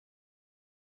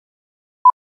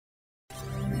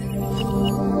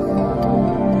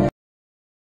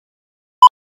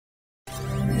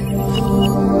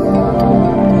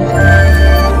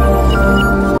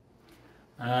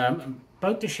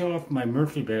to show off my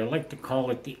Murphy bed. I like to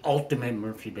call it the ultimate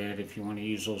Murphy bed, if you want to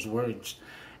use those words.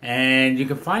 And you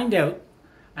can find out,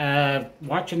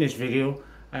 watching this video,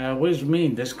 what does it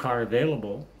mean, this car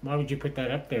available? Why would you put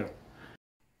that up there?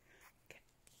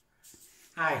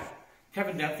 Hi,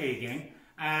 Kevin Duffy again.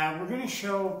 We're going to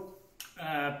show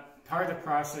part of the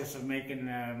process of making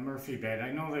a Murphy bed.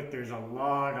 I know that there's a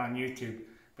lot on YouTube,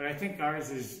 but I think ours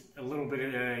is a little bit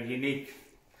unique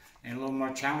and a little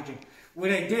more challenging.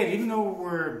 What I did, even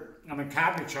though I'm a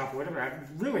cabinet shop or whatever, I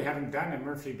really haven't done a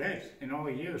Murphy bed in all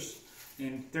the years,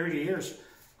 in 30 years.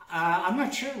 I'm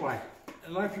not sure why.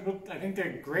 A lot of people, I think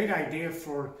they're a great idea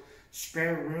for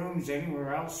spare rooms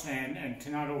anywhere else and to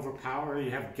not overpower.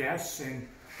 You have guests and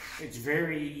it's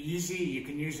very easy. You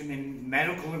can use them in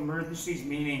medical emergencies,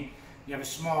 meaning you have a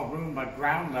small room but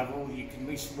ground level, you can at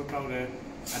least whip out a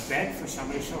bed for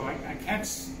somebody. So I can't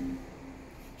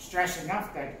stress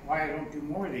enough that why I don't do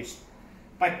more of these.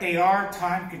 But they are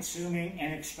time consuming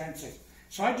and expensive.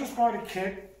 So I just bought a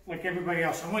kit like everybody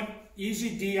else. I went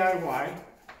easy DIY.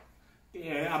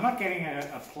 I'm not getting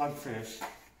a plug for this.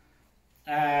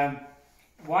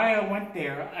 Why I went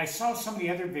there, I saw some of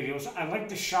the other videos. I liked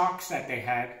the shocks that they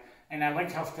had, and I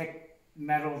liked how thick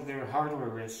metal their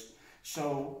hardware is.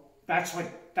 So that's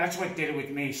what did it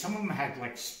with me. Some of them had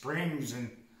like springs,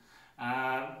 and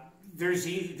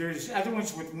there's other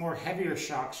ones with more heavier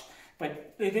shocks,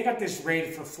 but they got this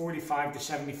rated for 45 to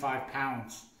 75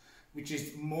 pounds, which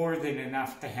is more than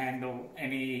enough to handle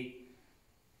any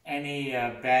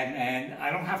bed, and I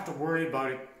don't have to worry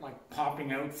about it like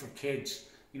popping out for kids.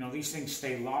 You know, these things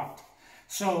stay locked.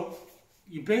 So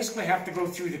you basically have to go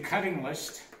through the cutting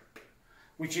list,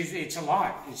 which it's a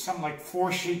lot. It's something like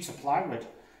 4 sheets of plywood.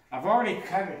 I've already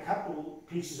cut a couple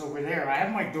pieces over there. I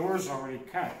have my doors already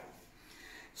cut.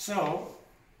 So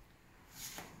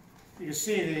you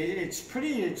see, it's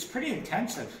pretty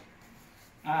intensive.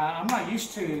 I'm not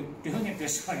used to doing it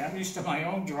this way. I'm used to my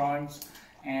own drawings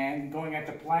and going at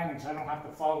the planning, so I don't have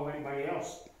to follow anybody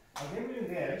else. I'll get rid of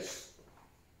this.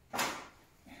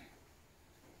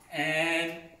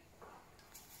 And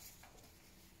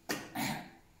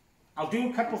I'll do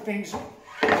a couple things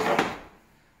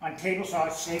on table saw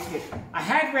safety. I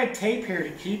had red tape here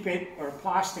to keep it, or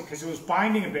plastic, because it was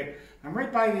binding a bit. I'm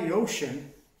right by the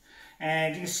ocean,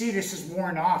 and you can see this is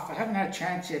worn off. I haven't had a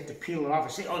chance yet to peel it off. I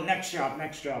say, oh, next job,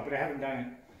 but I haven't done it,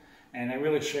 and I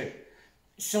really should.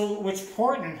 So what's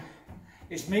important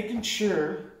is making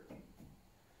sure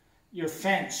your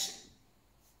fence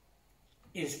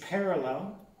is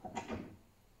parallel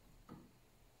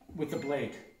with the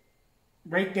blade.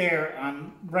 Right there,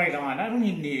 I'm right on. I don't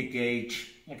even need a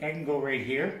gauge. Like, I can go right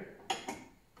here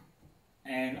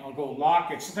and I'll go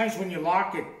lock it. Sometimes when you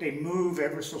lock it, they move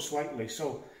ever so slightly.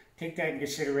 So take that in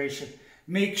consideration.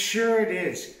 Make sure it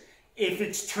is. If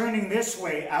it's turning this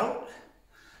way out,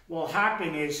 what will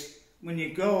happen is when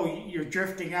you go, you're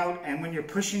drifting out, and when you're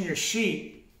pushing your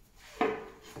sheet,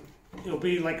 it'll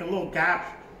be like a little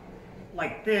gap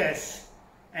like this,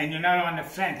 and you're not on the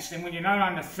fence. And when you're not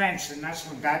on the fence, then that's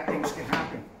when bad things can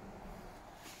happen.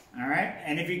 All right?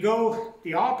 And if you go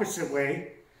the opposite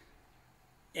way,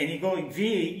 and you go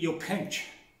V, you'll pinch.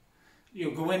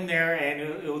 You'll go in there, and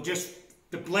it'll just,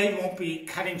 the blade won't be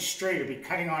cutting straight. It'll be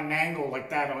cutting on an angle like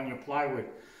that on your plywood.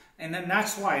 And then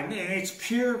that's why. And it's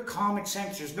pure common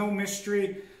sense. There's no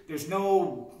mystery. There's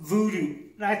no voodoo.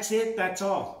 That's it. That's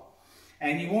all.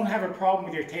 And you won't have a problem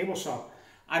with your table saw.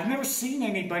 I've never seen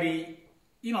anybody,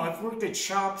 you know, I've worked at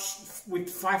shops with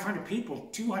 500 people,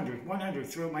 200, 100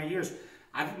 throughout my years.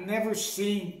 I've never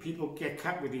seen people get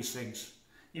cut with these things.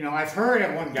 You know, I've heard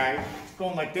of one guy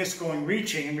going like this,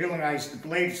 reaching, and realized the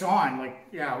blade's on. Like,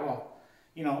 yeah, well,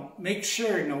 you know, make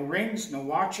sure no rings, no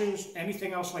watches,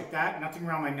 anything else like that, nothing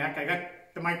around my neck. I got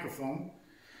the microphone.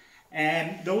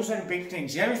 And those are the big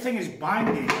things. The other thing is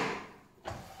binding,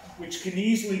 which can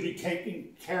easily be taken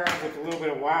care of with a little bit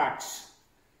of wax.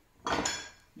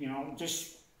 You know,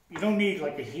 just, you don't need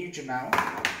like a huge amount.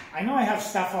 I know I have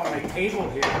stuff on my table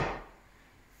here.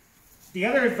 The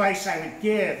other advice I would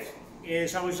give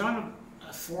is, I was on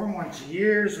a forum once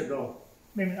years ago.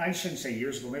 Maybe, I shouldn't say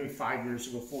years ago, maybe 5 years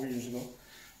ago, 4 years ago.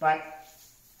 But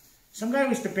some guy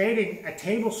was debating a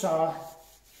table saw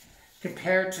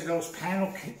compared to those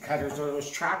panel cutters or those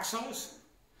track saws.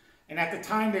 And at the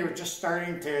time, they were just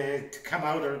starting to come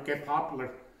out or get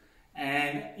popular.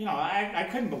 And, you know, I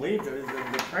couldn't believe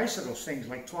the price of those things,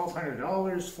 like $1,200,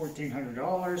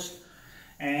 $1,400.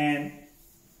 And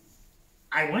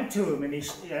I went to him, and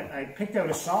I picked out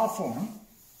a saw for him.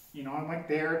 You know, I went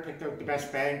there, picked out the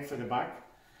best bang for the buck.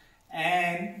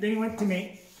 And then he went to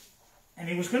me, and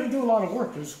he was going to do a lot of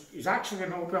work. He was actually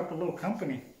going to open up a little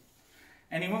company.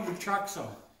 and he went with truck saw.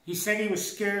 He said he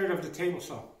was scared of the table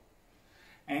saw.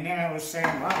 And then I was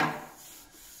saying, well,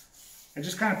 I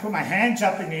just kind of put my hands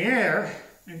up in the air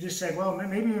and just said, well,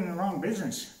 maybe you're in the wrong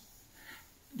business.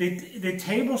 The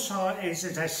table saw is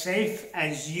as safe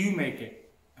as you make it.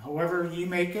 However you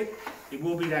make it, it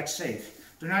will be that safe.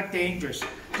 They're not dangerous.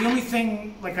 The only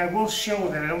thing, like I will show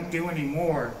that I don't do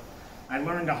anymore, I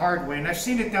learned the hard way, and I've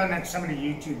seen it done on some of the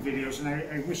YouTube videos, and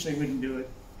I wish they wouldn't do it.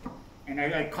 And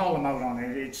I call them out on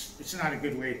it. It's not a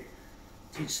good way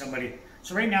to teach somebody.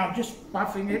 So right now I'm just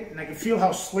buffing it, and I can feel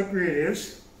how slippery it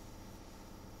is.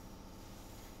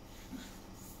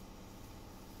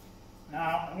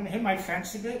 Now, I'm going to hit my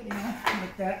fence a bit, you know,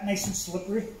 make that nice and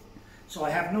slippery. So I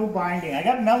have no binding. I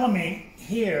got melamine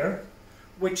here,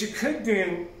 what you could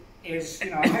do is,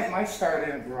 you know, I had my start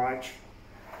in a garage,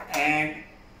 and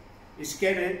is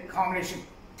get a combination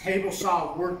table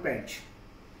saw workbench.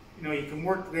 You know, you can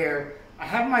work there. I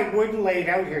have my wood laid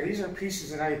out here. These are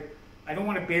pieces that I don't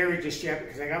want to bury just yet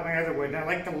because I got my other wood, and I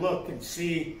like to look and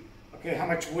see, okay, how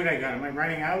much wood I got. Am I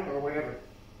running out or whatever?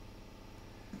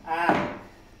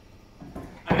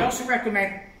 I also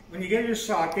recommend, when you get your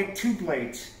saw, get 2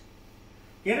 blades.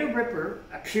 Get a ripper,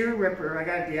 a pure ripper. I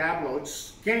got a Diablo.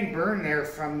 It's getting burned there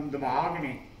from the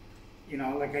mahogany. You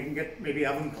know, like I can get maybe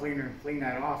oven cleaner and clean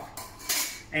that off.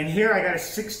 And here I got a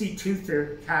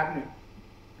 60-toother cabinet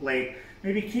blade.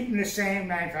 Maybe keeping the same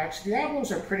manufacturer.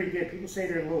 Diablos are pretty good. People say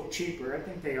they're a little cheaper. I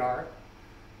think they are.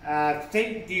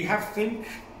 Do you have thin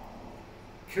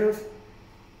pure?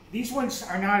 These ones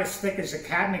are not as thick as the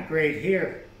cabinet grade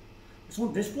here.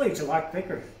 This blade's a lot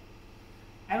thicker.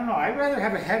 I don't know, I'd rather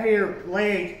have a heavier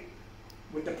blade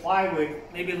with the plywood,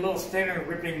 maybe a little thinner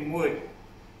ripping wood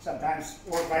sometimes,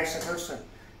 or vice versa.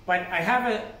 But I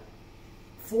have a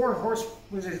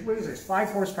 5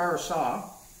 horsepower saw.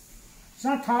 It's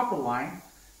not top of the line,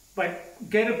 but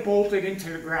get it bolted into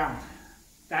the ground.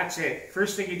 That's it.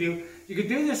 First thing you do, you could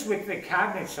do this with the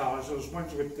cabinet saws, those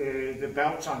ones with the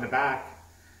belts on the back.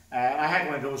 I had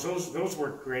one of those. Those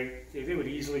work great. They would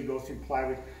easily go through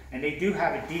plywood, and they do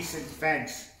have a decent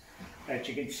fence that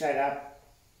you can set up.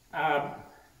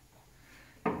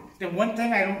 The one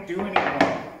thing I don't do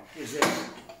anymore is this.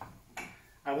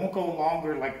 I won't go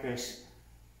longer like this.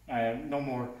 No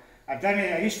more. I've done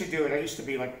it. I used to do it. I used to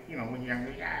be like, you know, when you're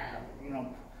younger, yeah, you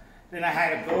know. Then I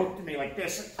had it go to me like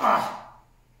this.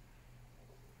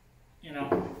 You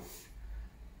know.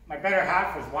 My better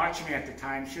half was watching me at the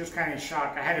time. She was kind of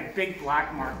shocked. I had a big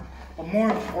black mark, but more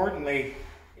importantly,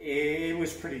 it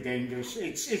was pretty dangerous.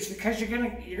 It's because you're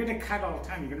gonna cut all the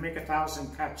time. You're gonna make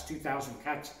 1,000 cuts, 2,000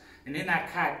 cuts, and in that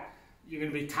cut, you're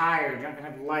gonna be tired. You're not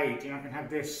gonna have light. You're not gonna have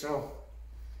this. So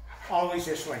always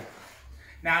this way.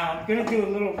 Now I'm gonna do a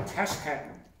little test cut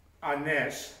on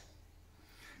this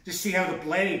to see how the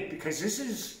blade, because this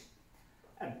is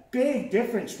a big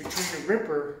difference between the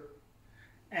ripper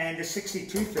and the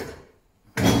 60-toother.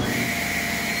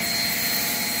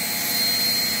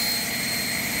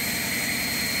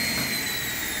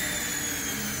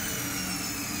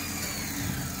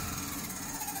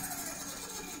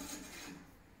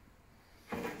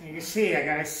 You can see I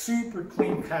got a super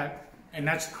clean cut, and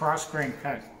that's a cross-grain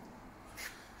cut.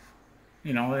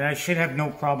 You know, I should have no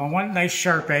problem. I want nice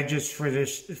sharp edges for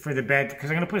the bed, because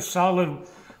I'm going to put solid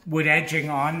wood edging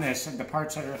on this and the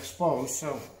parts that are exposed.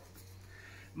 So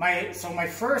my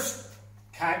first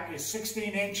cut is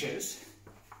 16 inches,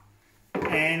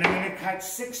 and I'm going to cut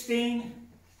 16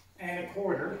 and a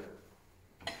quarter,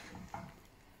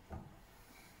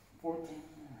 14.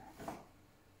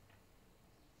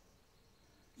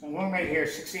 So I'm going right here,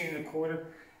 16 and a quarter,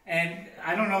 and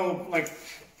I don't know, like,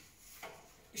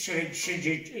 should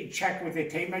you check with a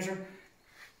tape measure?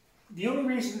 The only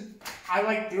reason I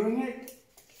like doing it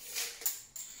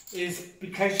is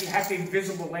because you have the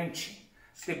invisible inch.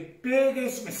 The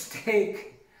biggest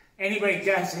mistake anybody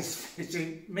does is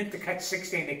they meant to cut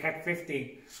 16, they cut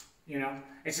 15. You know,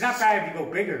 it's not bad if you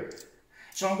go bigger.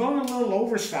 So I'm going a little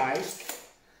oversized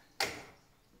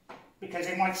because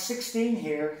I want 16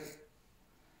 here,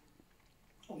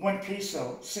 one piece,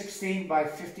 so 16 by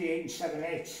 58 and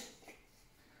 7/8.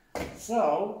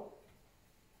 So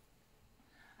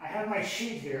I have my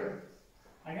sheet here.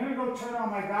 I'm going to go turn on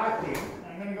my vacuum,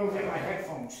 and I'm going to go get my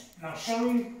headphones. And I'll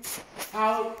show you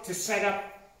how to set up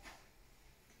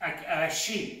a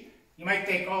sheet. You might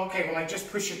think, oh, okay, well, I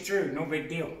just push it through. No big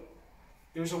deal.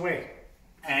 There's a way.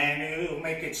 And it'll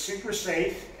make it super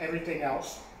safe, everything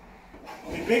else.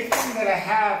 The big thing that I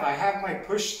have my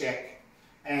push stick.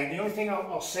 And the only thing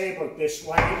I'll say about this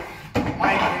light,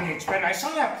 my opinion, it's better. I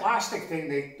saw that plastic thing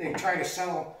they try to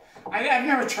sell. I've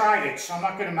never tried it, so I'm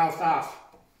not going to mouth off.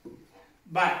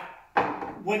 But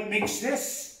what makes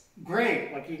this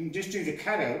great, like you can just do the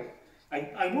cutout,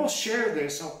 I will share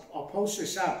this, I'll post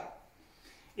this up,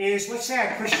 is let's say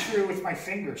I push through with my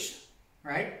fingers,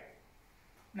 right?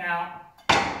 Now,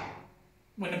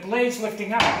 when the blade's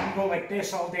lifting up, I can go like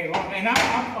this all day long. And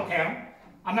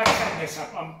I'm not setting this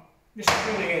up. This is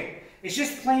really it. It's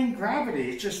just plain gravity.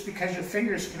 It's just because your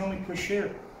fingers can only push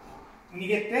here. When you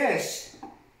get this,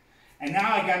 and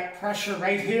now I got pressure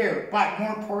right here, but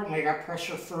more importantly, I got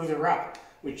pressure further up,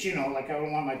 which, you know, like I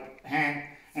don't want my hand,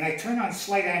 and I turn on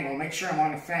slight angle, make sure I'm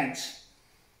on the fence,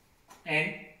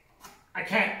 and I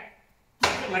can't,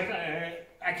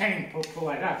 I can't even pull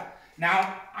that up.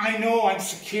 Now, I know I'm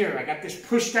secure. I got this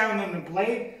pushed down on the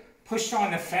blade, pushed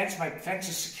on the fence, my fence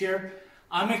is secure.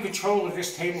 I'm in control of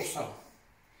this table saw.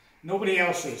 Nobody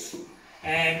else is.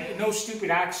 And no stupid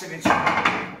accidents.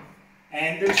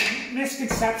 And there's a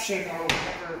misconception or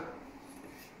whatever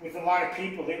with a lot of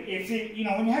people that if you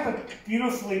know, when you have a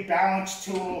beautifully balanced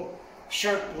tool,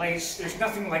 sharp blades, there's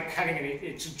nothing like cutting it.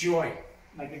 It's a joy.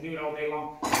 I can do it all day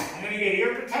long. I'm going to get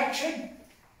ear protection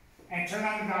and turn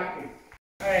on the vacuum.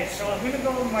 Alright, so I'm going to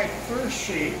go with my first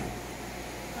sheet.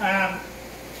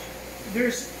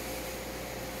 There's,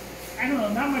 I don't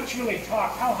know, not much really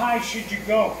talk. How high should you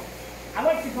go? I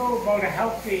like to go about a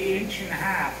healthy 1.5 inches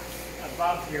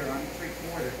above here on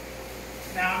 3/4.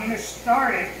 Now I'm going to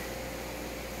start it,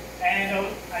 and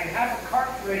I have a cart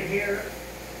right here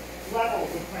level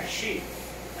with my sheet.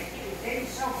 Like you get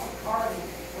yourself a cart,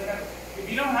 whatever. If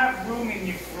you don't have room in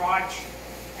your garage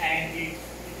and you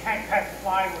can't cut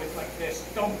plywood like this,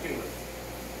 don't do it.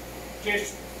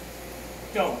 Just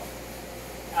don't.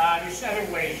 There's other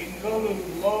ways. You can go to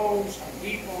Lowe's, Home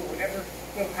Depot, whatever,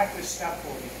 they'll cut this stuff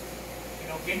for you. You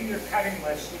know, give them your cutting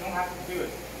list. You don't have to do it.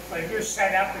 But if you're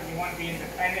set up and you want to be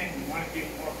independent, and you want to do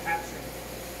more cuts.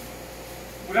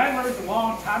 What I learned a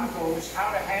long time ago is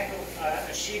how to handle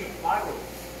a sheet of plywood.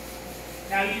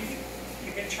 Now you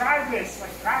can try this,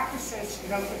 like practice this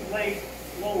without the blade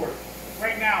lower.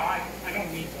 Right now, I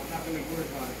don't need to. I'm not really worried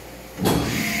about it.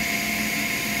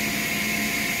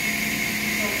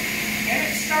 So, get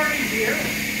it started here.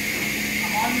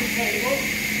 I'm on the table.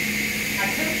 I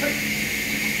could have put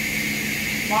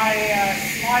my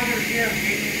slider here,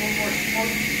 maybe a little more support.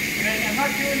 And I'm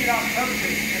not doing it on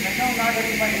purpose, and I know not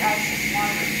everybody has a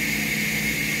slider.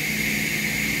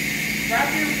 Grab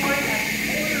your wood at the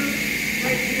corner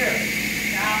right here.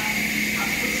 Now,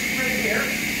 I'm pushing right here.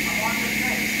 I'm on the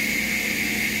fence.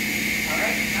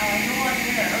 Alright, now I know I'm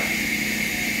there.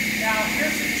 Now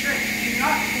here's the trick. Do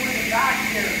not go in the back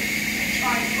here and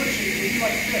try and push it. It'll be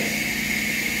like this.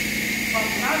 But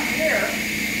when I'm here,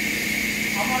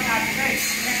 I'm on that fence.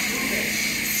 You can't move it.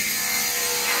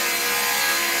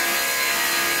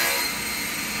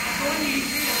 I'm going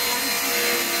easy.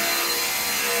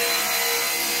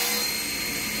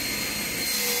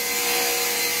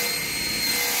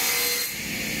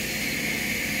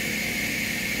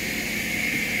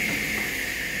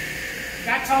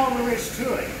 That's all there is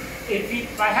to it.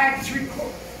 If I had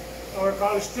 3/4, or if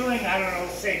I was doing, I don't know,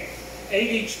 say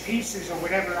 8-inch pieces or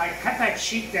whatever, I'd cut that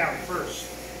sheet down first.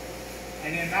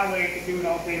 And then that way I could do it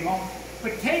all day long.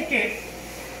 But take it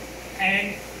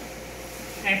and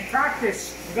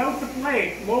practice without the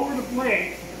blade, lower the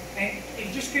blade, and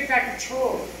just get that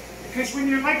control. Because when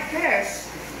you're like this,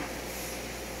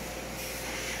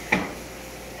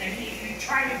 and you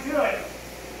try to do it,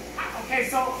 okay,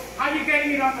 so how are you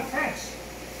getting it on the fence?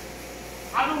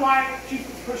 How do I keep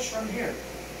the push from here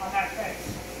on that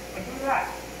fence? I do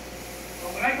that.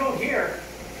 But when I go here,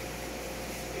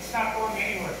 it's not going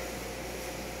anywhere.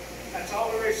 That's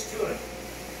all there is to it.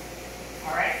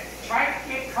 Alright? Try to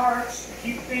get carts to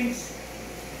keep things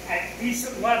at a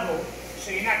decent level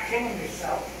so you're not killing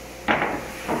yourself.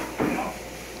 You know?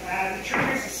 The trick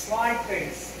is to slide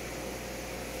things.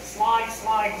 Slide,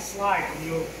 slide, slide. And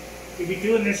you'll be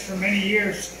doing this for many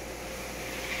years.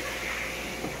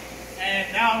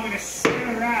 And now I'm going to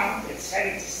spin around and set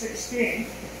it to 16.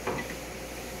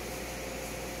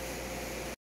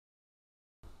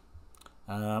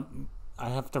 I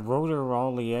have to rotor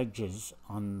all the edges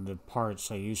on the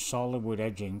parts. I use solid wood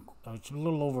edging. It's a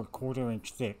little over 1/4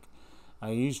 inch thick.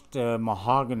 I used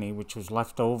mahogany, which was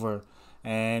left over,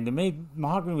 and it made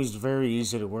mahogany was very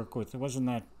easy to work with. It wasn't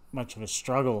that much of a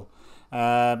struggle.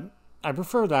 I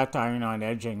prefer that to iron-on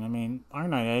edging. I mean,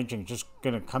 iron-on edging is just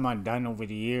going to come undone over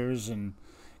the years and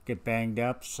get banged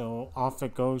up, so off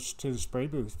it goes to the spray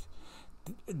booth.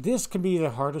 This can be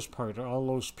the hardest part, all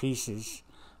those pieces.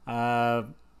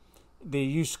 They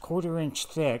use 1/4 inch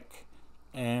thick,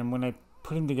 and when I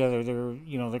put them together, there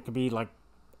could be like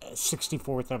a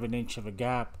 1/64 of an inch of a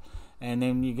gap, and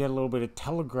then you get a little bit of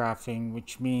telegraphing,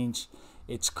 which means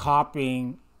it's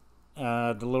copying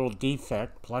the little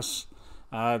defect, plus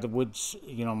the woods,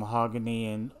 you know, mahogany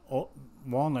and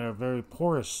walnut are very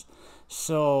porous.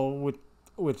 So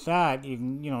with that, you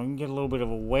can, you know, you can get a little bit of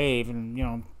a wave, and, you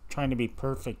know, I'm trying to be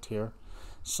perfect here.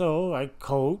 So I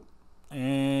coat,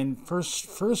 and first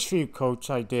few coats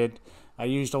I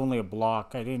used only a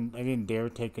block. I didn't dare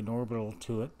take an orbital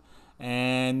to it.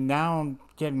 And now I'm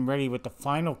getting ready with the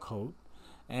final coat.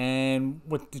 And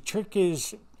what the trick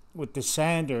is with the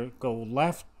sander, go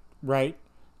left, right,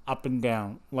 up and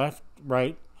down, left,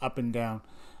 right, up and down.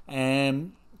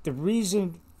 And the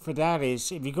reason for that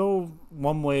is if you go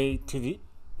one way to the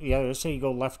other, say you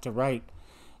go left to right,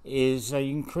 is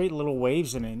you can create little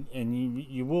waves in it, and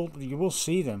you will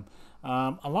see them.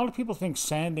 A lot of people think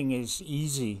sanding is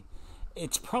easy.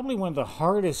 It's probably one of the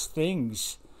hardest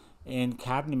things in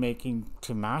cabinet making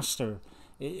to master.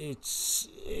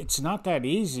 It's not that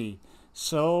easy.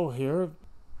 So here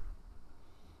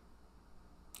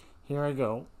I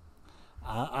go,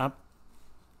 up,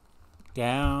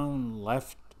 down,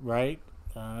 left, right,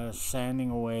 sanding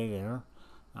away there.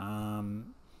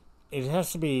 It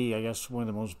has to be, I guess, one of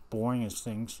the most boringest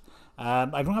things.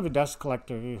 I don't have a dust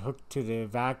collector hooked to the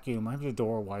vacuum. I have the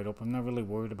door wide open. I'm not really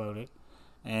worried about it.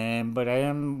 But I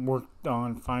am worked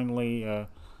on finally a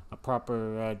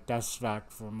proper dust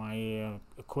vac for my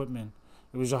equipment.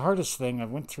 It was the hardest thing. I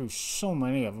went through so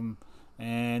many of them,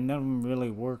 and none of them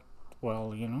really worked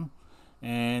well, you know.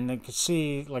 And I could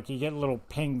see, like, you get little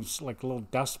pings, like a little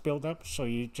dust buildup, so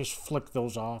you just flick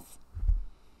those off.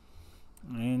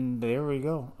 And there we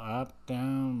go, up,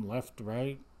 down, left,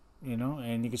 right, you know,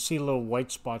 and you can see little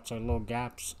white spots or little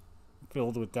gaps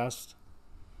filled with dust.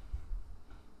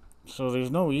 So there's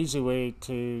no easy way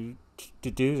to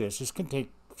do this. This can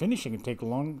take, finishing can take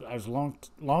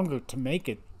longer to make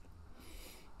it.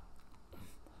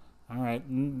 All right,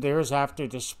 there's after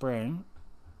the spraying.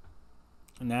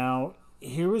 Now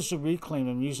here is the reclaim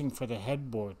I'm using for the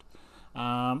headboard.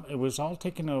 It was all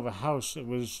taken out of a house. It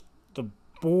was the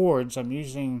boards. I'm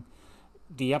using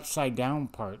the upside down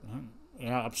part.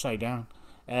 Yeah, upside down.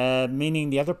 Meaning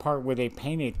the other part where they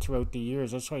painted throughout the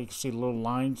years. That's why you can see little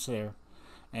lines there.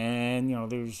 And, you know,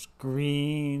 there's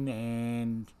green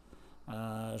and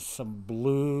some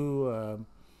blue.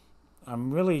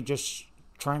 I'm really just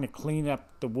trying to clean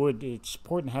up the wood. It's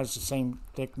important it has the same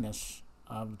thickness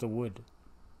of the wood.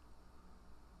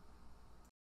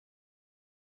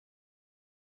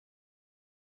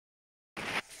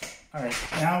 All right,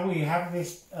 now we have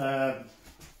this the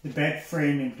bed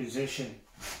frame in position,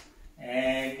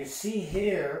 and you see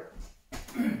here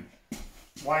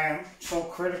why I'm so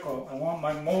critical. I want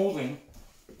my molding.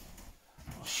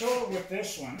 I'll show it with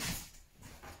this one.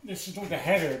 This is with the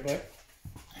header, but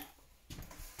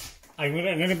I'm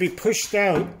going to be pushed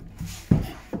out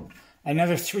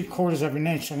another 3/4 of an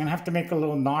inch. I'm going to have to make a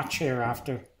little notch here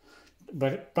after,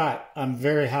 but I'm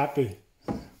very happy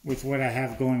with what I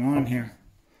have going on here.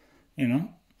 You know,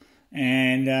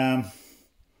 and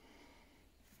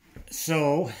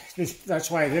so that's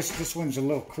why this one's a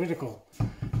little critical.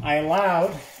 I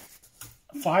allowed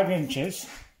 5 inches,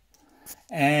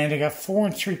 and I got 4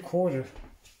 3/4.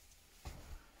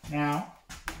 Now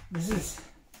this is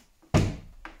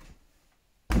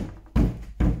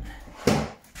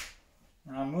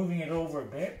I'm moving it over a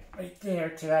bit right there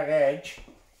to that edge,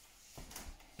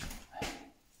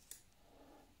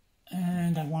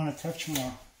 and I want to touch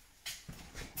more.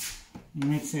 You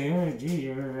might say, oh, gee,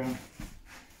 you're...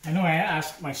 I know I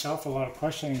ask myself a lot of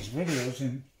questions in these videos,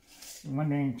 and I'm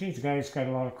wondering, gee, the guy's got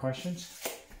a lot of questions.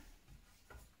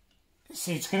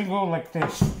 See, it's going to go like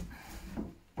this.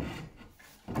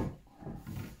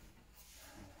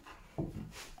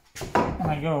 And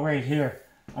I go right here.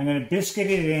 I'm going to biscuit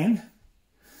it in,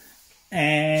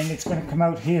 and it's going to come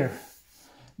out here.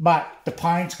 But the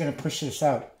pine's going to push this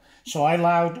out. So I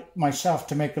allowed myself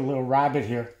to make a little rabbit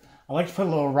here. I like to put a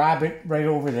little rabbit right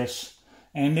over this,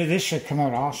 and this should come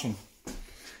out awesome.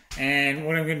 And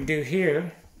what I'm going to do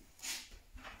here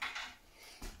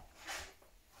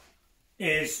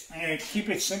is I'm going to keep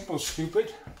it simple,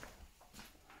 stupid.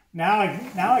 Now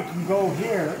I can go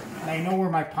here, and I know where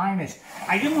my pine is.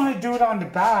 I didn't want to do it on the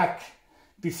back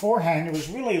beforehand. It was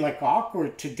really like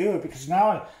awkward to do it, because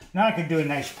now I can do a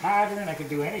nice pattern. I can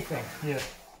do anything here,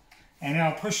 and then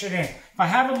I'll push it in. If I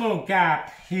have a little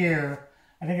gap here,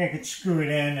 I think I could screw it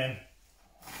in, and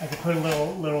I could put a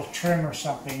little trim or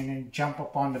something and then jump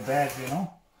up on the bed, you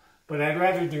know. But I'd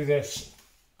rather do this.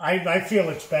 I feel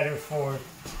it's better for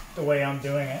the way I'm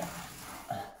doing it.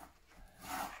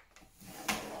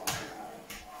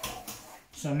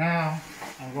 So now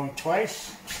I'm going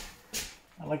twice.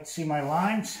 I like to see my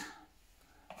lines.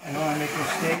 I don't want to make a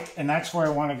mistake, and that's where I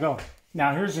want to go.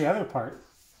 Now here's the other part.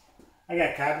 I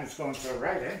got cabinets going to the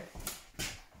right, eh?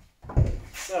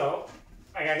 So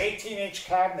I got 18-inch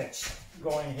cabinets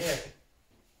going here.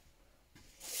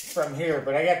 From here,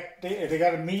 but they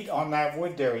got to meet on that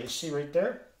wood there. You see right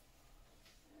there?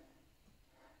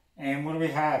 And what do we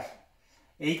have?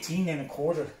 18 and a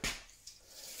quarter.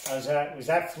 Was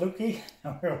that fluky?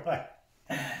 Or what?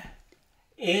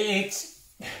 I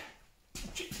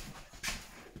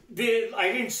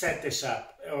didn't set this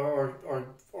up or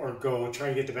go try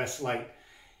to get the best light.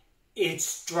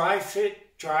 It's dry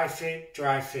fit, dry fit,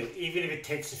 dry fit, even if it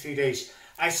takes a few days.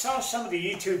 I saw some of the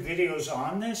YouTube videos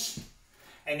on this,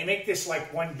 and they make this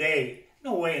like one day.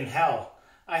 No way in hell.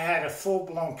 I had a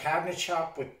full-blown cabinet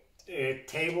shop with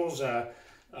tables,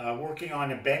 working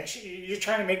on a bench. You're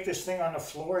trying to make this thing on the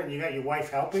floor and you got your wife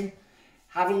helping.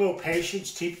 Have a little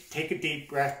patience, take a deep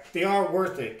breath. They are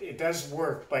worth it. It does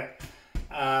work, but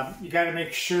you got to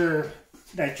make sure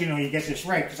that, you know, you get this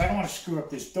right, because I don't want to screw up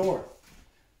this door.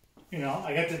 You know,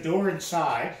 I got the door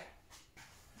inside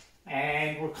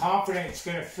and we're confident it's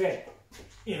going to fit,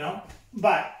 you know,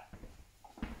 but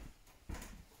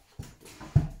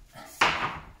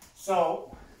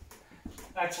so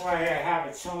that's why I have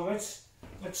it. So let's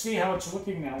see how it's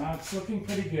looking now. Now it's looking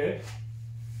pretty good.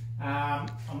 I'm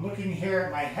looking here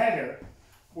at my header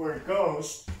where it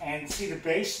goes, and see the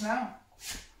base now?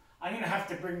 I'm going to have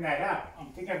to bring that up. I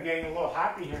think I'm getting a little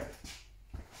happy here.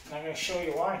 And I'm going to show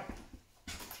you why.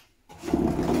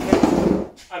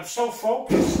 I'm so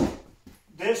focused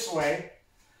this way.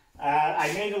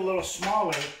 I made it a little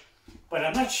smaller, but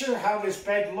I'm not sure how this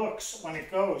bed looks when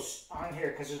it goes on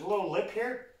here, because there's a little lip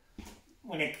here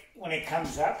when it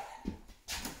comes up.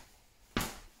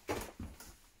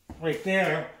 Right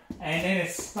there, and then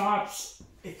it stops,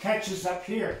 it catches up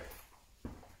here,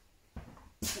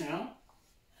 you know,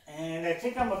 and I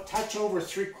think I'm a touch over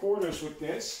 3/4 with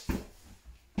this.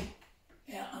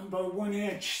 Yeah, I'm about 1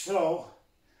 inch, so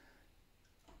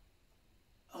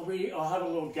I'll have a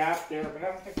little gap there, but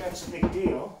I don't think that's a big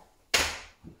deal.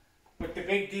 But the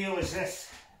big deal is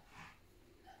this.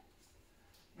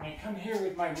 When I come here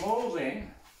with my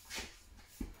molding,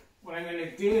 what I'm going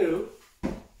to do,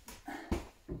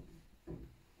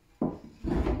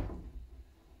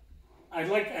 I'd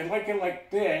like it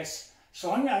like this,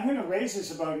 so I'm going to raise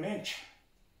this about 1 inch.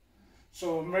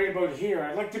 So I'm right about here.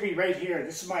 I'd like to be right here.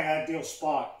 This is my ideal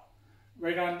spot,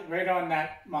 right on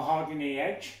that mahogany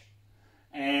edge.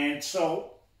 And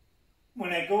so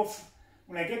when I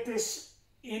get this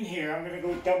in here, I'm going to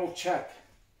go double check.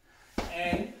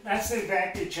 And that's the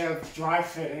advantage of dry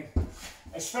fitting,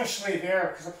 especially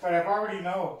there. But I've already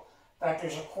know that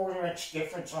there's a 1/4 inch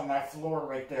difference on that floor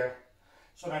right there.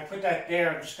 So when I put that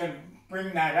there, I'm just going to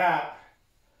bring that up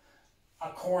a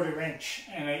 1/4 inch,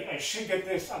 and I should get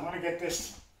this. I want to get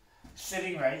this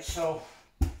sitting right. So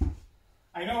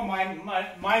I know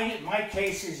my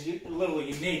case is a little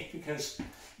unique because,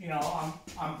 you know,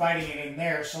 I'm biting it in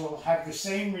there, so it'll have the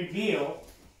same reveal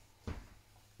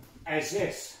as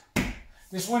this.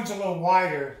 This one's a little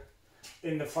wider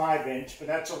than the 5-inch, but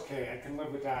that's okay. I can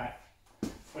live with that.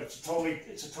 But it's a totally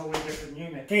different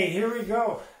unit. Okay, here we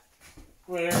go.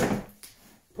 We're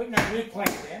putting our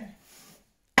reclink in.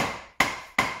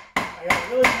 I got a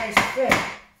really nice fit.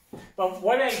 But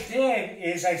what I did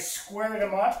is I squared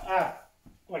them up.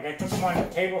 Like I took them on the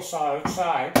table saw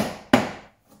outside.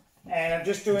 And I'm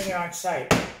just doing it on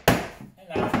site. And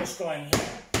now I'm just going here.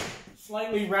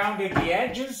 Slightly rounded the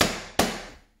edges.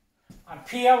 I'm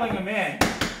PLing them in.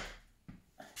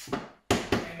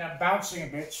 And I'm bouncing a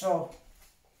bit. So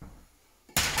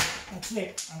that's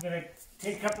it. I'm going to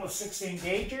take a couple of 16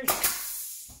 gaugers.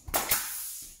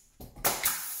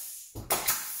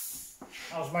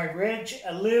 How's my ridge?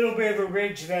 A little bit of a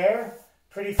ridge there.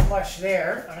 Pretty flush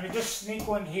there. I'm going to just sneak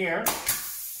one here.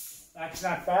 That's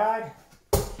not bad.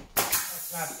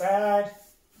 That's not bad.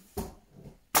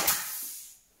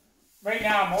 Right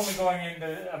now I'm only going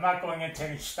into, I'm not going into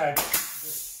any studs.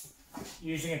 Just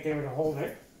using it there to hold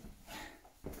it.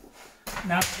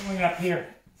 Now coming up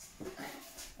here.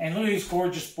 And look at these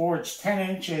gorgeous boards, 10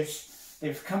 inches.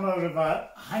 They've come out of a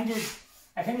 100,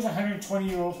 I think it was a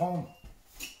 120-year-old home.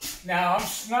 Now I'm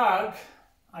snug,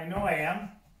 I know I am,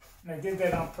 and I did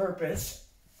that on purpose.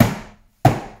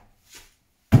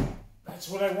 That's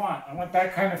what I want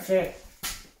that kind of fit.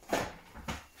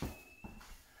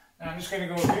 Now I'm just going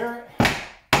to go here.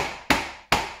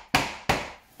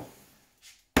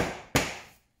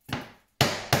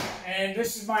 And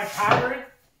this is my pattern.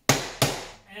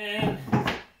 And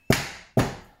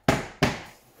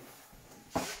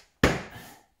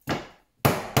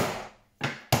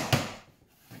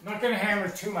I'm not going to hammer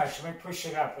it too much. Let me push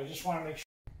it up. I just want to make sure.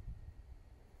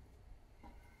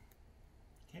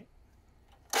 Okay.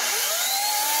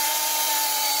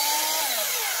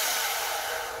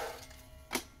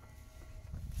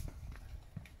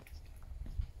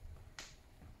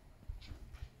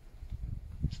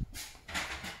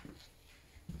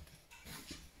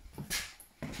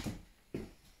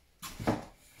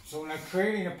 So when I'm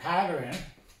creating a pattern,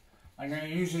 I'm going to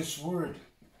use this word.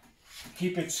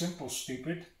 Keep it simple,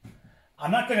 stupid. I'm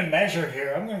not going to measure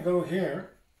here. I'm going to go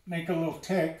here, make a little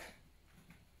tick.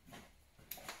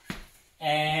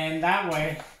 And that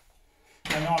way,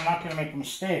 I know I'm not going to make a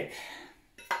mistake.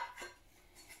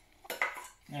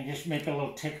 I just make a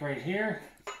little tick right here.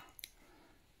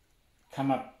 Come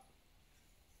up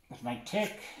with my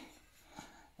tick.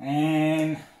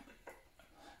 And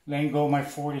then go my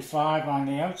 45 on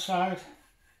the outside.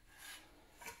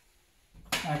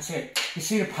 That's it. You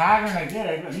see the pattern I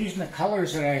did, I'm using the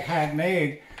colors that I had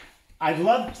made. I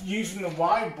loved using the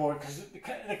wide board because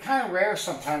they're kind of rare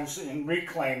sometimes in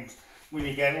reclaimed when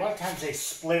you get, a lot of times they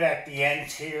split at the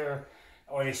ends here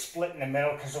or they split in the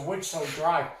middle because the wood's so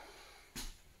dry.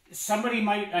 Somebody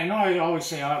might, I know I always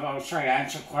say, I was trying to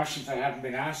answer questions that haven't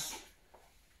been asked.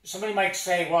 Somebody might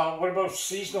say, well, what about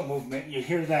seasonal movement? You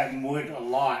hear that in wood a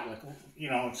lot, like,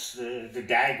 you know, it's the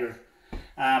dagger.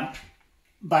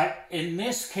 But in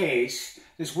this case,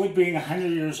 this wood being 100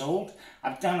 years old,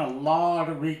 I've done a lot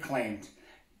of reclaimed.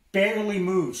 Barely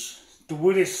moves. The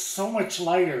wood is so much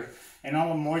lighter and all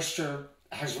the moisture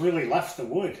has really left the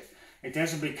wood. It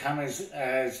doesn't become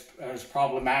as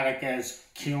problematic as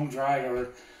kiln dried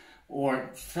or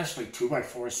especially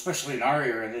 2x4, especially in our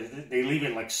area. They leave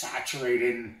it like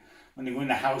saturated, and when they go in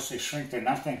the house, they shrink to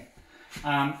nothing.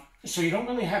 So you don't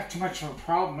really have too much of a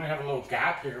problem. I have a little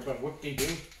gap here, but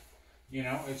whoop-de-doo. You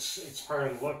know, it's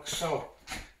part of the look. So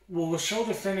we'll show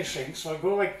the finishing. So I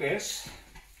go like this.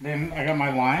 Then I got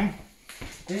my line.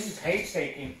 This is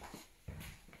painstaking.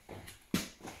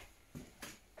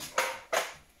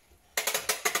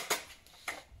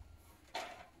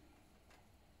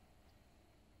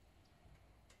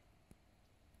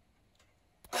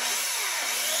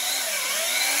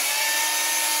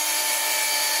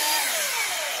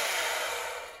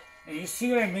 And you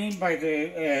see what I mean by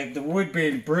the wood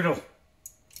being brittle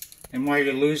and why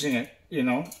you're losing it, you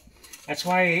know. That's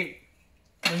why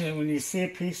when you see a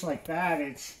piece like that,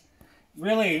 it's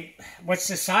really, what's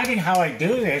deciding how I do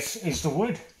this is the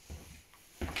wood.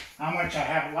 How much I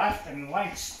have left and the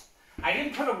lights. I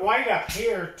didn't put a white up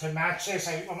here to match this.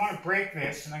 I want to break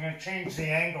this and I'm going to change the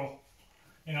angle.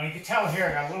 You know, you can tell here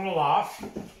I got a little off.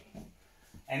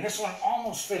 And this one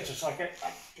almost fits. It's like a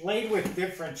blade width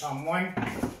difference on one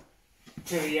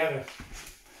to the other.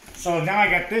 So now I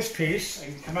got this piece. I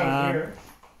can come out here.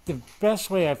 The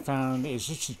best way I found is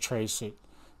just to trace it.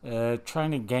 Trying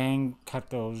to gang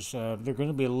cut those. They're going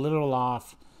to be a little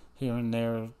off here and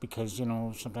there because, you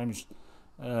know, sometimes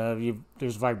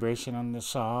there's vibration on the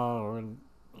saw or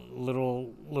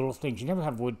little things. You never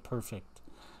have wood perfect.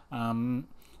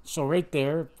 So right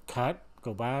there, cut,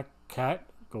 go back, cut,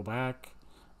 go back.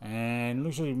 And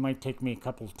usually it might take me a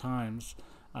couple of times.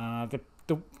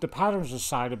 The patterns are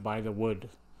decided by the wood.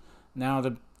 Now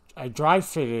I dry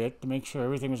fitted it to make sure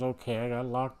everything was okay. I got it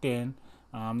locked in.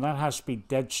 That has to be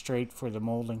dead straight for the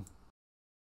molding.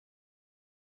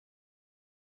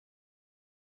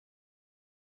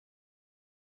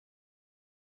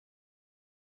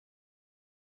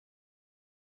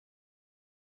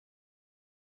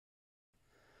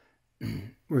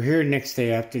 We're here next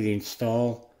day after the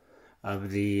install of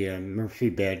the Murphy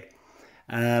bed.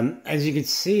 As you can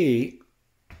see,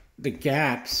 the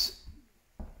gaps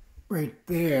right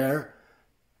there,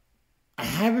 I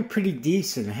have it pretty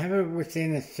decent. I have it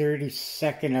within a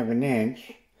 32nd of an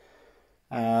inch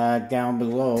down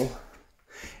below.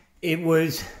 It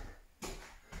was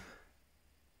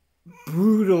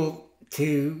brutal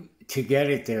to get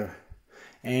it there.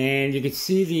 And you can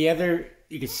see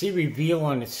you can see reveal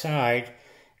on the side.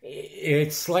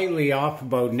 It's slightly off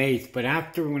about an eighth, but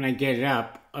after when I get it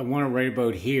up, I want it right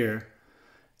about here.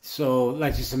 So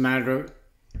that's just a matter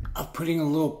of putting a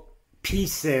little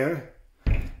piece there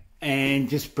and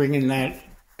just bringing that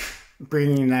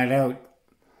out.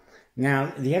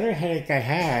 Now, the other headache I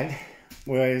had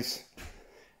was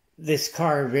this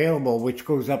car available, which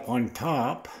goes up on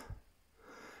top.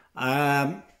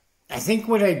 I think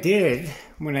what I did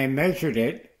when I measured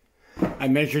it, I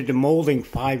measured the molding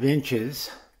 5 inches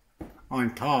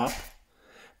on top,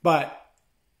 but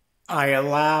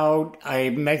I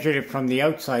measured it from the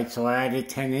outside, so I added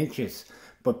 10 inches.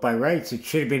 But by rights, it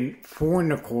should have been 4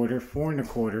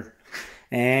 1/4.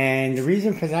 And the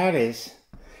reason for that is,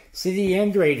 See the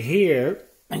end right here,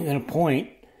 I'm going to point.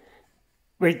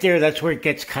 Right there, that's where it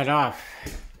gets cut off.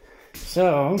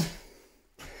 So,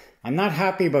 I'm not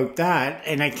happy about that,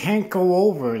 and I can't go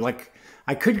over. Like,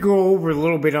 I could go over a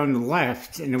little bit on the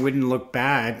left, and it wouldn't look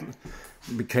bad,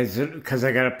 because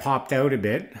I got it popped out a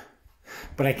bit.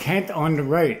 But I can't on the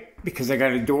right, because I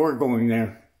got a door going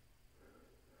there.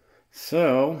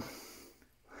 So,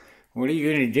 what are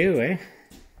you going to do, eh?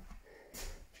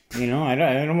 You know, I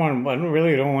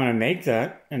really don't want to make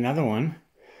that another one.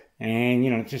 And, you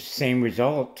know, just the same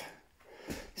result.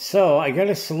 So, I got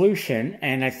a solution,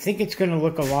 and I think it's going to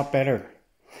look a lot better.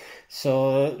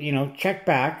 So, you know, check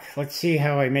back. Let's see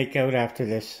how I make out after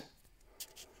this.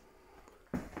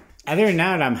 Other than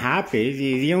that, I'm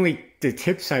happy. The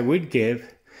tips I would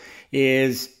give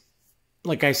is,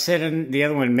 like I said in the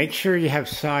other one, make sure you have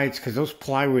sides, because those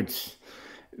plywood's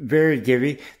very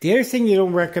givey. The other thing you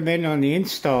don't recommend on the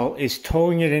install is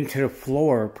towing it into the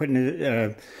floor, putting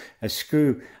a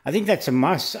screw. I think that's a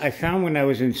must. I found when I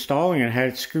was installing it, I had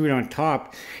it screwed on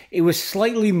top. It was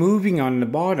slightly moving on the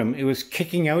bottom. It was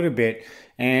kicking out a bit,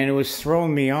 and it was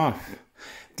throwing me off.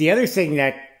 The other thing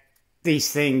that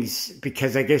these things,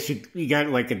 because I guess you got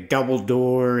like a double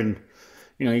door, and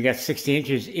you know, you got 60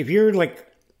 inches. If you're like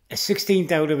a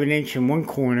 1/16th out of an inch in one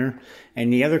corner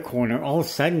and the other corner, all of a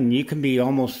sudden you can be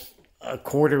almost a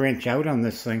 1/4 inch out on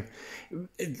this thing.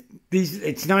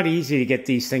 It's not easy to get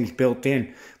these things built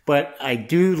in, but I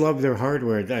do love their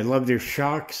hardware. I love their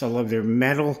shocks. I love their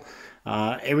metal.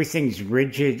 Everything's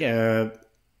rigid,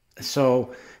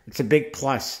 so it's a big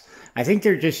plus. I think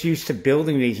they're just used to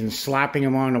building these and slapping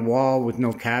them on a wall with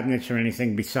no cabinets or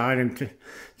anything beside them.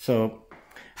 So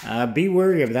be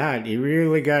wary of that. You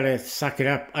really got to suck it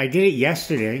up. I did it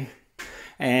yesterday,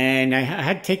 and I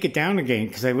had to take it down again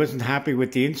because I wasn't happy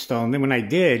with the install. And then when I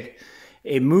did,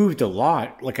 it moved a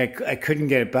lot. Like I couldn't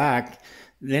get it back.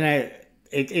 Then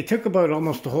it took about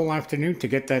almost the whole afternoon to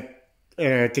get that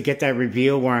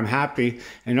reveal where I'm happy.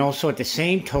 And also at the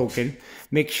same token,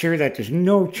 make sure that there's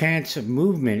no chance of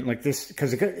movement like this,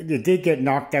 because it did get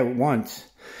knocked out once.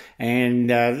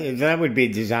 And that would be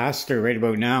a disaster right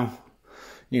about now.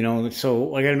 You know,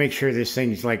 so I got to make sure this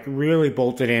thing's like really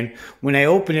bolted in. When I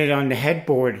open it on the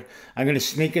headboard, I'm going to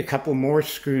sneak a couple more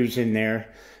screws in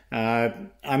there.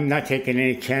 I'm not taking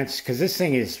any chance because this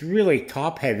thing is really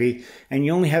top heavy, and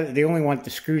they only want the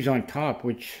screws on top,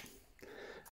 which.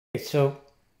 So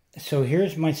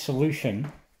here's my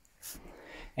solution,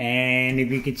 and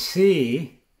if you could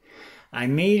see, I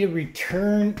made a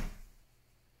return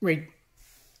right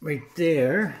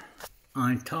there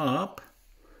on top.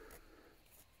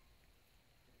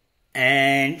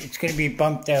 And it's going to be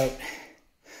bumped out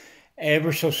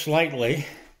ever so slightly.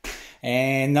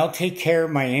 And I'll take care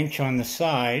of my inch on the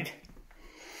side.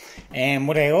 And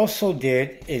what I also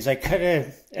did is I cut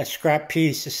a scrap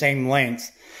piece the same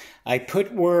length. I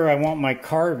put where I want my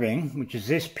carving, which is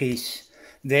this piece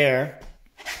there.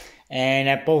 And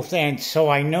at both ends. So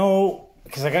I know,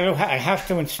 because I have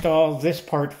to install this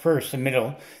part first, the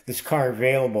middle, this car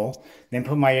available. Then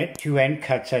put my 2 end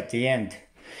cuts at the end.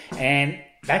 And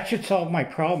that should solve my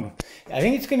problem. I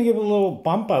think it's going to give a little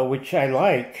bump out, which I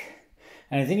like.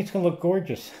 And I think it's going to look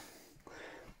gorgeous.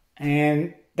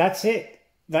 And that's it.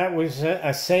 That was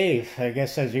a save, I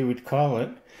guess, as you would call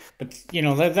it. But, you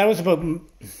know, that was about,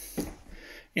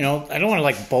 you know, I don't want to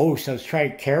like boast. I was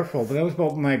trying careful, but that was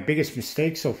about my biggest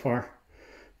mistake so far.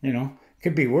 You know, it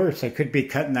could be worse. I could be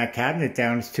cutting that cabinet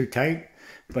down. It's too tight.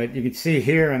 But you can see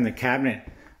here on the cabinet,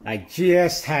 I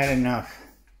just had enough.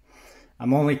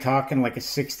 I'm only talking like a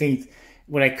 1/16th.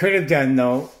 What I could have done,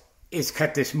 though, is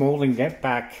cut this molding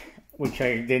back, which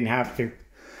I didn't have to.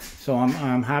 So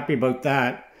I'm happy about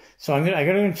that. So I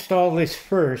got to install this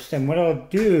first. And what I'll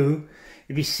do,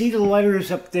 if you see the letters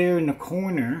up there in the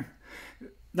corner,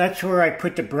 that's where I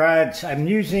put the brads. I'm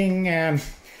using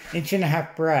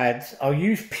 1.5-inch brads. I'll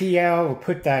use PL to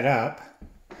put that up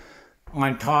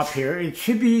on top here. It's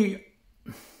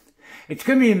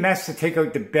going to be a mess to take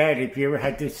out the bed if you ever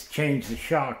had to change the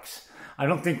shocks. I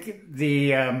don't think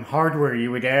the hardware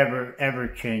you would ever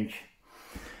change.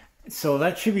 So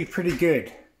that should be pretty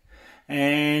good.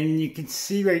 And you can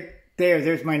see right there,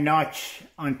 there's my notch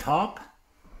on top.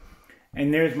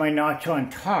 And there's my notch on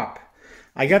top.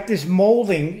 I got this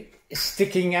molding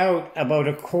sticking out about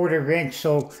a 1/4 inch.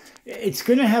 So it's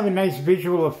going to have a nice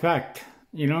visual effect,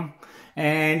 you know.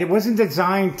 And it wasn't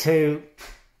designed to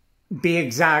be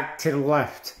exact to the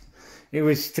left. It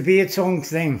was to be its own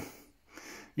thing,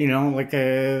 you know, like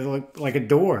a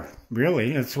door.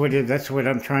 Really, that's what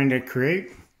I'm trying to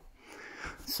create.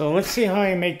 So let's see how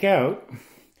I make out,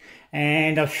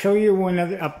 and I'll show you one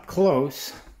other up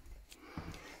close.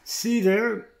 See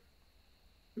there,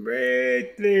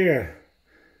 Right there.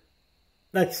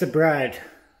 That's the bride.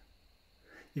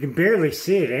 You can barely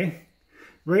see it, eh?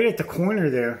 Right at the corner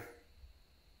there.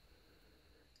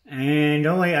 And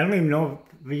only, I don't even know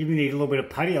if we even need a little bit of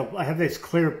putty. I have this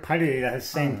clear putty that has the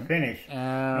same finish. And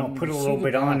I'll put a little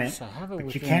bit on it.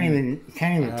 But you can't even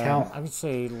tell. I would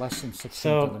say less than 16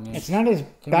 So of an inch. it's not as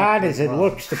bad as it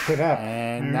looks to put up.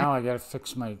 And now I got to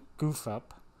fix my goof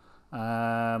up.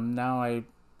 Now I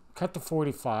cut the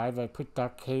 45. I put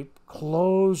duct tape,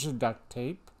 close the duct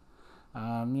tape.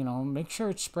 You know, make sure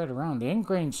it's spread around. The end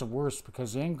grain's the worst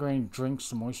because the end grain drinks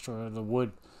the moisture out of the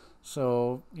wood.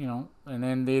 So, you know, and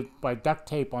then by duct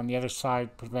tape on the other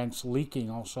side prevents leaking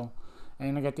also.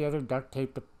 And I got the other duct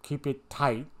tape to keep it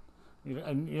tight. You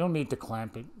don't need to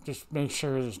clamp it. Just make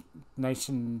sure it's nice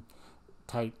and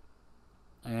tight.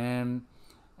 And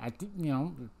at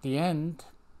the end,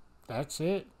 that's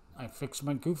it. I fixed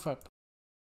my goof up.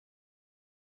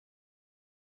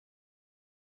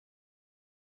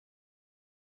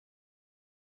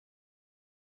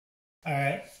 All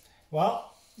right. Well,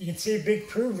 you can see a big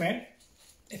improvement.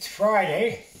 It's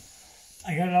Friday.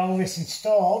 I got all this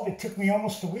installed. It took me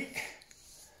almost a week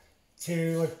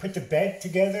to put the bed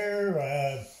together.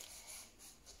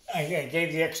 I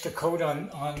gave the extra coat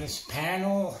on this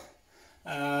panel.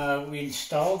 We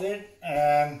installed it.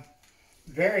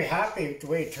 Very happy with the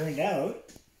way it turned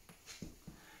out.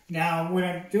 Now, what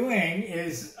I'm doing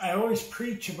is I always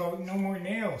preach about no more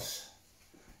nails.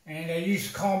 And I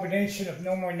use a combination of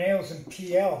no more nails and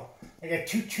PL. I got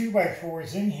two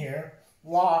 2x4s in here,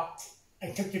 locked. I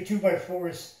took the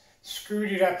 2x4s,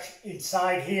 screwed it up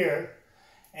inside here,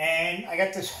 and I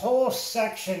got this whole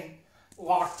section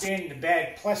locked in the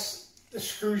bed, plus the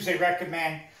screws they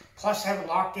recommend, plus have it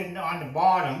locked in on the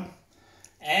bottom,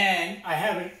 and I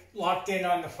have it locked in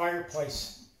on the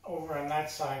fireplace over on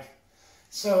that side.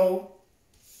 So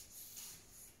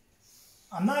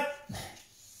I'm not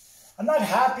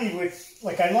happy with,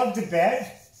 like, I love the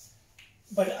bed,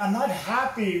 but I'm not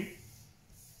happy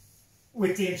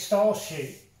with the install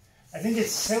sheet. I think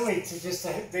it's silly to just,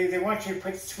 they want you to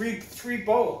put three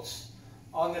bolts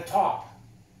on the top.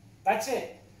 That's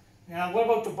it. Now, what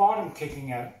about the bottom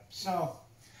kicking out? So,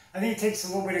 I think it takes a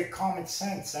little bit of common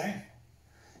sense, eh?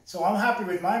 So I'm happy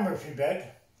with my Murphy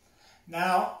bed.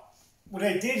 Now, what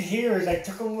I did here is I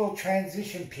took a little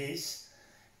transition piece.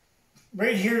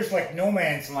 Right here is like no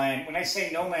man's land. When I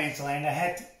say no man's land,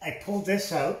 I pulled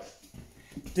this out.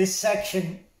 This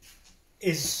section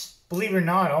is, believe it or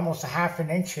not, almost a ½ an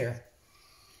inch here.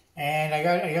 And I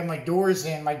got my doors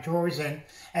in, my drawers in.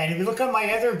 And if you look at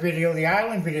my other video, the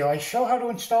island video, I show how to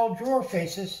install drawer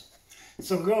faces.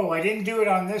 So go. I didn't do it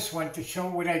on this one to show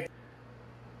what I...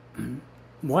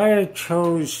 Why I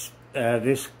chose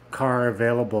this car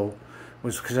available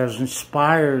was because I was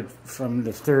inspired from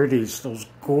the 30s, those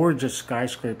gorgeous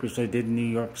skyscrapers they did in New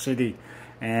York City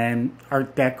and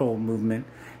Art Deco movement.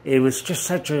 It was just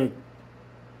such a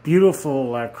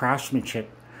beautiful craftsmanship.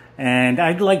 And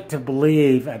I'd like to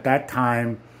believe at that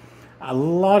time, a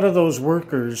lot of those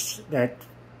workers that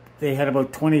they had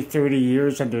about 20, 30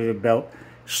 years under their belt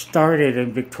started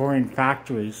in Victorian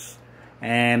factories.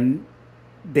 And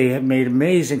they have made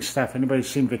amazing stuff. Anybody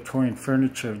seen Victorian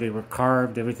furniture? They were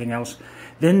carved, everything else.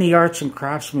 Then the arts and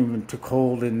crafts movement took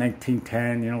hold in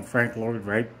 1910, you know, Frank Lloyd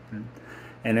Wright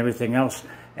and everything else.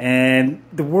 And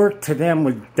the work to them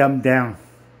was dumbed down.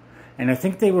 And I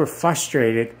think they were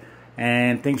frustrated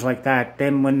and things like that.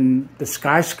 Then when the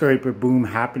skyscraper boom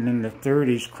happened in the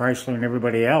 30s, Chrysler and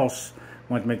everybody else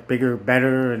wanted to make bigger,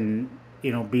 better, and,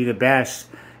 you know, be the best.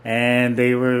 And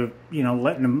they were, you know,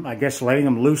 letting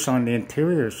them loose on the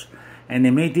interiors. And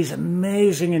they made these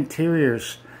amazing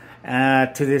interiors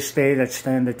to this day that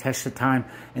stand the test of time.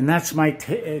 And that's my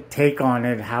take on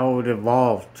it, how it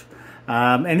evolved.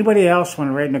 Anybody else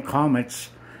want to write in the comments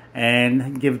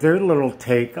and give their little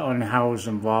take on how it was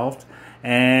involved?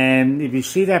 And if you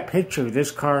see that picture of this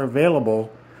car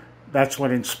available, that's what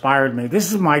inspired me.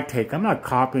 This is my take. I'm not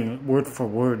copying it word for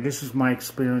word. This is my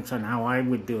experience on how I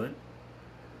would do it.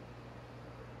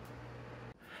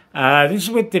 This is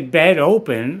with the bed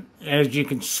open. As you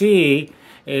can see,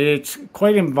 it's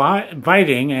quite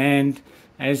inviting, and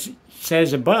as it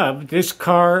says above, this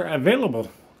car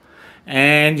available.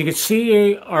 And you can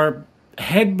see our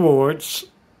headboards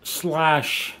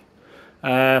slash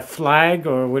flag,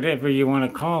 or whatever you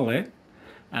want to call it.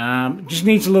 Just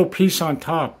needs a little piece on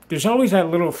top. There's always that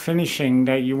little finishing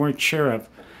that you weren't sure of.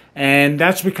 And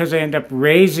that's because I end up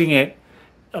raising it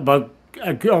about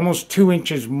almost 2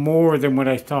 inches more than what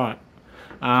I thought.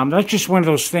 That's just one of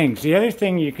those things. The other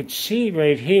thing you can see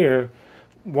right here,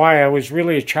 why I was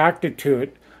really attracted to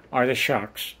it, are the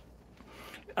shocks.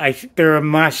 they're a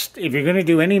must. If you're going to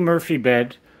do any Murphy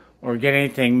bed or get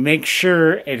anything, make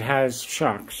sure it has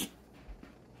shocks.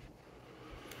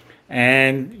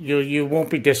 And you won't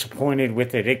be disappointed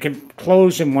with it. It can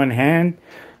close in one hand.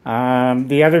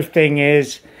 The other thing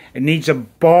is it needs a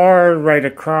bar right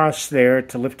across there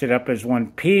to lift it up as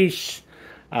one piece.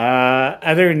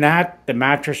 Other than that, the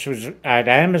mattress was at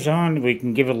Amazon. We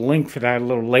can give a link for that a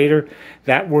little later.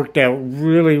 That worked out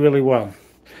really, really well.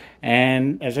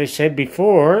 And as I said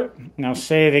before, and I'll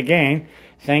say it again,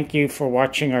 thank you for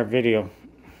watching our video.